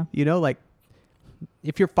 Yeah. Like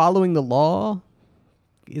if you're following the law,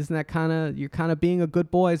 isn't that you're kind of being a good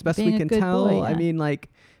boy as best we can tell? Boy, yeah. I mean, like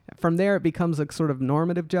from there it becomes a sort of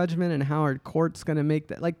normative judgment and how our court's going to make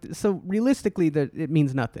that. Like, so realistically it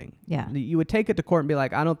means nothing. Yeah. You would take it to court and be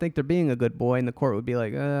like, I don't think they're being a good boy. And the court would be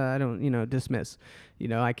like, I don't, dismiss,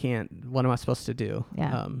 I can't, what am I supposed to do?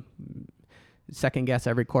 Yeah. Second guess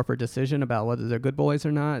every corporate decision about whether they're good boys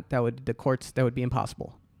or not. That would be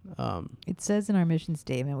impossible. It says in our mission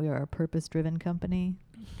statement we are a purpose-driven company,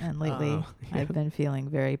 and lately I've been feeling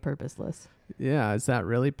very purposeless. Yeah, is that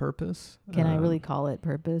really purpose? Can I really call it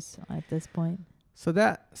purpose at this point? So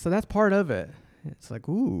that's part of it. It's like,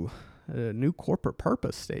 ooh, a new corporate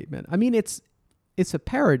purpose statement. I mean, it's a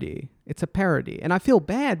parody. It's a parody, and I feel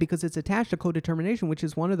bad because it's attached to co-determination, which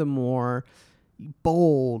is one of the most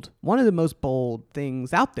bold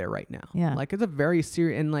things out there right now. Yeah. Like, it's a very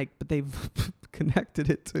serious, and like, but they've connected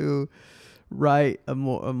it to a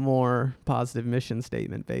more positive mission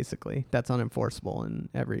statement, basically. That's unenforceable in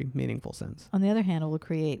every meaningful sense. On the other hand, it will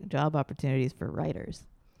create job opportunities for writers.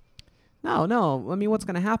 No. I mean, what's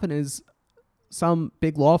going to happen is some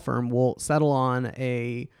big law firm will settle on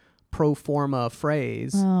a pro forma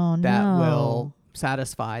phrase that will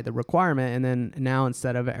satisfy the requirement, and then now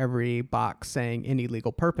instead of every box saying any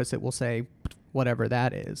legal purpose, it will say whatever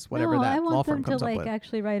that is, whatever no, that I law want firm them to comes up like with.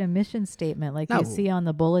 actually write a mission statement like No. you see on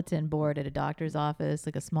the bulletin board at a doctor's office,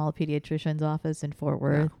 like a small pediatrician's office in Fort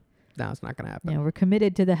Worth. No, it's not going to happen. You know, we're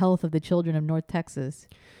committed to the health of the children of North Texas.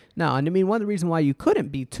 No, and I mean, one of the reasons why you couldn't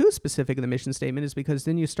be too specific in the mission statement is because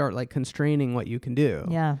then you start like constraining what you can do.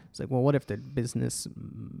 Yeah. It's like, well, what if the business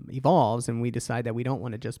evolves and we decide that we don't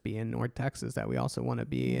want to just be in North Texas, that we also want to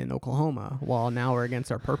be in Oklahoma? Well, now we're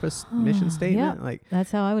against our purpose mission statement. Yeah, Like,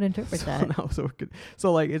 that's how I would interpret that.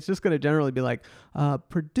 So like, it's just going to generally be like,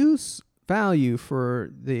 produce value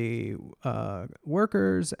for the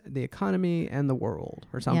workers, the economy, and the world,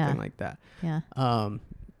 or something like that. Yeah.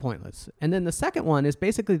 Pointless. And then the second one is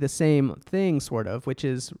basically the same thing, sort of, which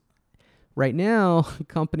is right now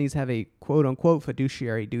companies have a quote unquote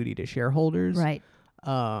fiduciary duty to shareholders. Right.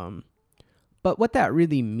 But what that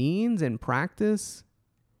really means in practice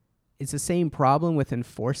is the same problem with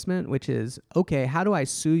enforcement, which is, okay, how do I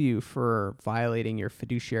sue you for violating your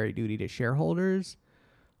fiduciary duty to shareholders?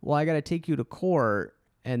 Well, I got to take you to court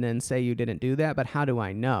and then say you didn't do that, but how do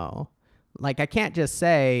I know? Like, I can't just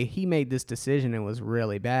say he made this decision and it was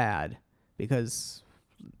really bad, because,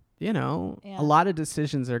 you know, a lot of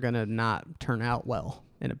decisions are going to not turn out well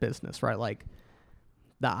in a business, right? Like,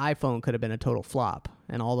 the iPhone could have been a total flop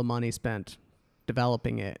and all the money spent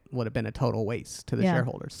developing it would have been a total waste to the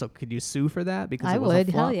shareholders. So could you sue for that? Because I it was would.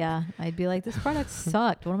 a flop? Hell yeah. I'd be like, this product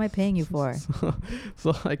sucked. What am I paying you for?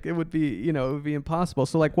 So like, it would be, you know, it would be impossible.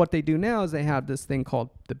 So like, what they do now is they have this thing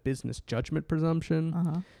called the business judgment presumption.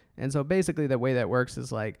 Uh-huh. And so basically the way that works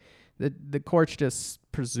is like the courts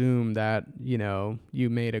just presume that, you know, you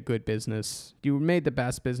made the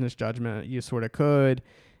best business judgment you sort of could,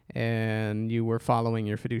 and you were following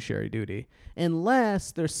your fiduciary duty,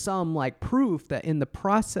 unless there's some like proof that in the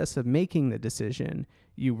process of making the decision,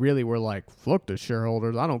 you really were like, fuck the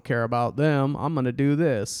shareholders, I don't care about them, I'm going to do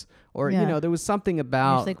this. Or, you know, there was something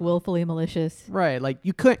about... It's like willfully malicious. Right. Like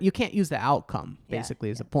you can't use the outcome, basically,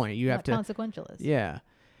 is the point. You have to... consequentialist. Yeah.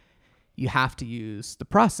 You have to use the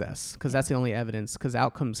process, because that's the only evidence, because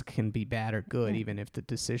outcomes can be bad or good, even if the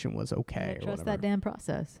decision was okay. Trust whatever. that damn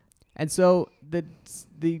process. And so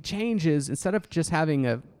the change is, instead of just having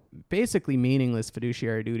a basically meaningless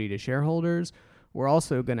fiduciary duty to shareholders, we're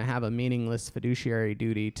also going to have a meaningless fiduciary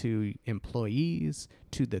duty to employees,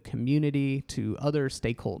 to the community, to other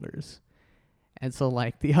stakeholders. And so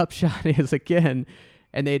like the upshot is, again,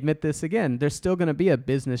 and they admit this again, there's still going to be a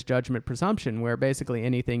business judgment presumption where basically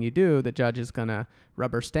anything you do, the judge is going to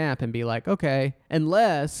rubber stamp and be like, okay,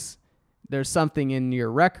 unless there's something in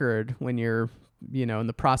your record when you're, you know, in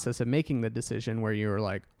the process of making the decision where you're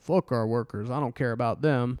like, fuck our workers, I don't care about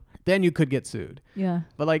them, then you could get sued. Yeah.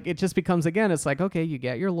 But like, it just becomes, again, it's like, okay, you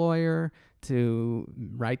get your lawyer to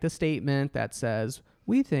write the statement that says,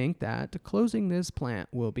 we think that closing this plant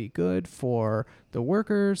will be good for the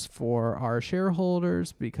workers, for our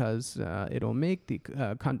shareholders, because it'll make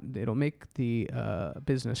the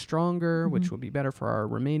business stronger, which will be better for our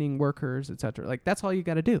remaining workers, etc. Like, that's all you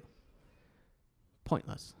got to do.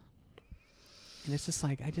 Pointless. And it's just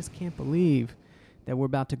like, I just can't believe that we're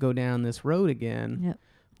about to go down this road again,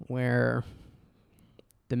 where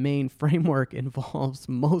the main framework involves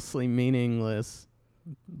mostly meaningless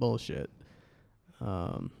bullshit.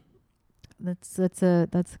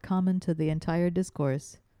 That's common to the entire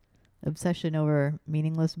discourse. Obsession over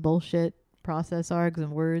meaningless bullshit, process args,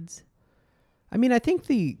 and words. I mean, I think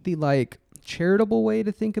the like charitable way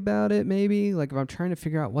to think about it, maybe, like if I'm trying to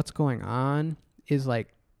figure out what's going on, is like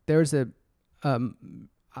there's a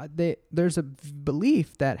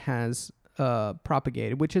belief that has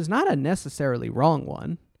propagated, which is not a necessarily wrong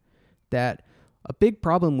one, that a big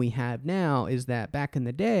problem we have now is that back in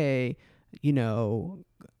the day, you know,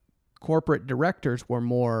 corporate directors were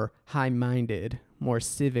more high-minded, more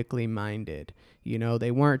civically minded. You know,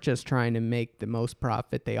 they weren't just trying to make the most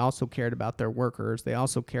profit. They also cared about their workers. They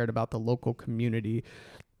also cared about the local community.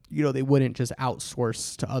 You know, they wouldn't just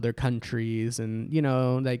outsource to other countries, and, you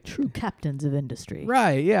know, like true captains of industry.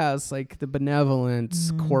 Right. Yeah. It's like the benevolent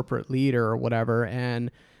corporate leader or whatever.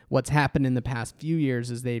 And what's happened in the past few years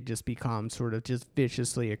is they've just become sort of just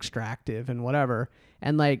viciously extractive and whatever.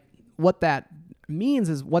 And like, what that means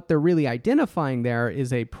is what they're really identifying there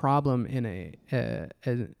is a problem in a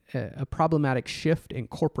problematic shift in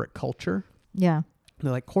corporate culture. Yeah.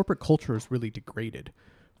 They're like, corporate culture is really degraded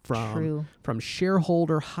from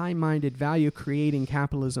shareholder, high-minded, value-creating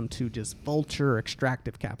capitalism to just vulture,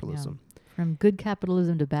 extractive capitalism. Yeah. From good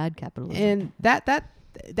capitalism to bad capitalism. And that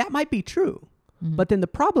might be true. But then the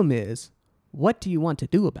problem is, what do you want to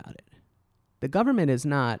do about it? The government is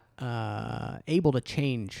not able to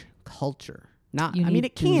change culture. Not, You I mean, need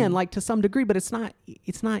it can, to like, to some degree, but it's not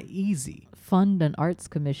easy. fund an arts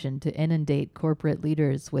commission to inundate corporate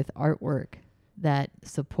leaders with artwork that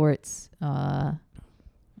supports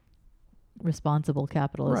responsible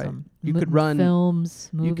capitalism. You could run films,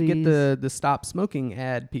 movies. You could get the stop smoking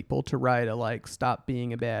ad people to write a, like, stop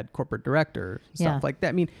being a bad corporate director, stuff like that.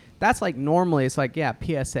 I mean, that's like normally it's like,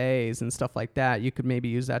 PSAs and stuff like that. You could maybe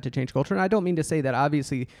use that to change culture. And I don't mean to say that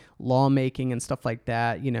obviously lawmaking and stuff like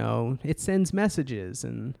that, it sends messages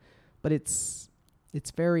but it's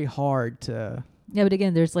very hard to. Yeah, but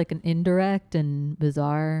again, there's like an indirect and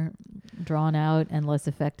bizarre, drawn out and less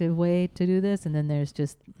effective way to do this, and then there's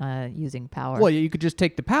just using power. Well, you could just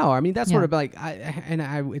take the power. I mean, that's sort of like,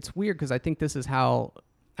 it's weird because I think this is how.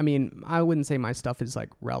 I mean, I wouldn't say my stuff is like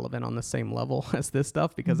relevant on the same level as this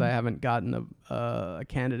stuff because I haven't gotten a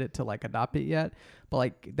candidate to like adopt it yet. But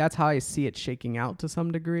like that's how I see it shaking out to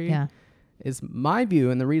some degree. Yeah. Is my view,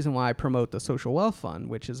 and the reason why I promote the Social Wealth Fund,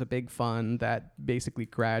 which is a big fund that basically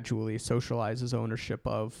gradually socializes ownership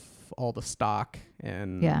of all the stock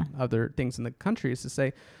and other things in the country, is to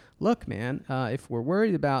say, look, man, if we're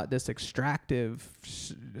worried about this extractive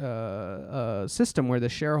system where the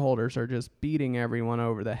shareholders are just beating everyone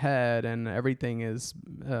over the head and everything is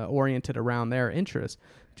oriented around their interests,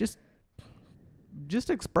 just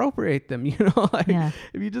expropriate them, like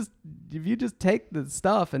if you just take the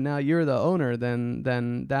stuff and now you're the owner, then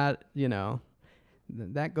that,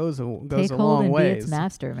 that goes a Take long hold and ways. be its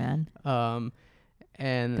master, man.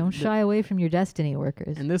 And don't shy away from your destiny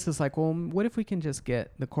workers. And this is like, well, what if we can just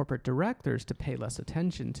get the corporate directors to pay less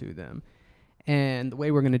attention to them? And the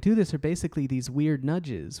way we're going to do this are basically these weird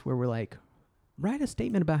nudges where we're like, write a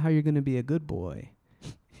statement about how you're going to be a good boy.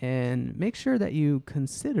 And make sure that you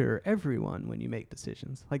consider everyone when you make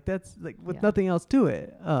decisions. Like that's like with nothing else to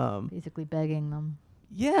it. Basically begging them.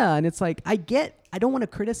 Yeah, and it's like I don't want to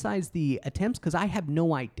criticize the attempts because I have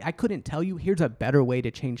no idea. I couldn't tell you here's a better way to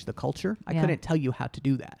change the culture. I couldn't tell you how to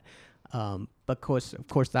do that. But of course,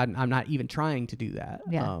 I'm not even trying to do that.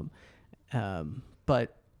 Yeah.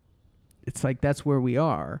 But it's like that's where we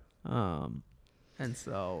are, and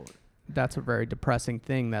so that's a very depressing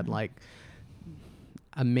thing that like.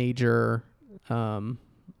 A major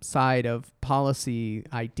side of policy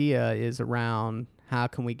idea is around how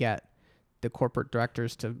can we get the corporate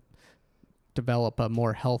directors to develop a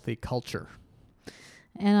more healthy culture.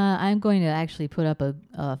 And I'm going to actually put up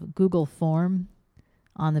a Google form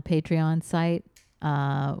on the Patreon site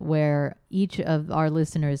where each of our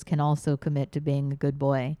listeners can also commit to being a good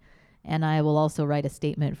boy. And I will also write a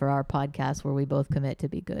statement for our podcast where we both commit to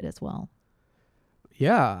be good as well.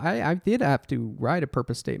 Yeah, I did have to write a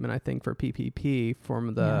purpose statement, I think, for PPP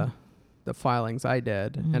from the filings I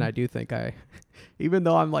did. Mm-hmm. And I do think even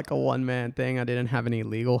though I'm like a one-man thing, I didn't have any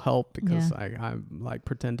legal help because I like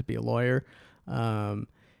pretend to be a lawyer.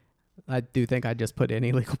 I do think I just put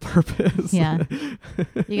any legal purpose. Yeah.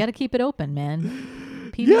 You got to keep it open, man.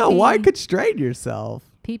 PPP, yeah, why constrain yourself?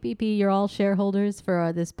 PPP, you're all shareholders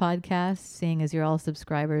for this podcast, seeing as you're all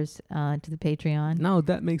subscribers to the Patreon. No,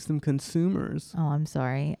 that makes them consumers. Oh, I'm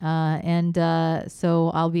sorry.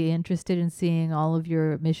 So I'll be interested in seeing all of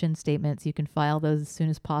your mission statements. You can file those as soon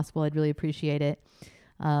as possible. I'd really appreciate it.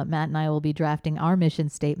 Matt and I will be drafting our mission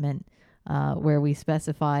statement where we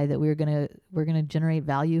specify that we're gonna generate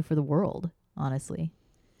value for the world, honestly.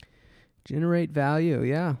 Generate value,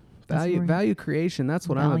 yeah. Value creation, that's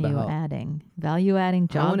what I'm about. Value adding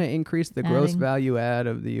jobs. I want to increase the gross value add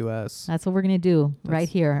of the U.S. That's what we're going to do right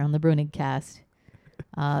here on the Brunigcast.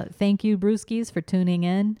 Thank you, Brewskis, for tuning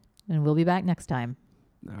in, and we'll be back next time.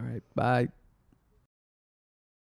 All right, bye.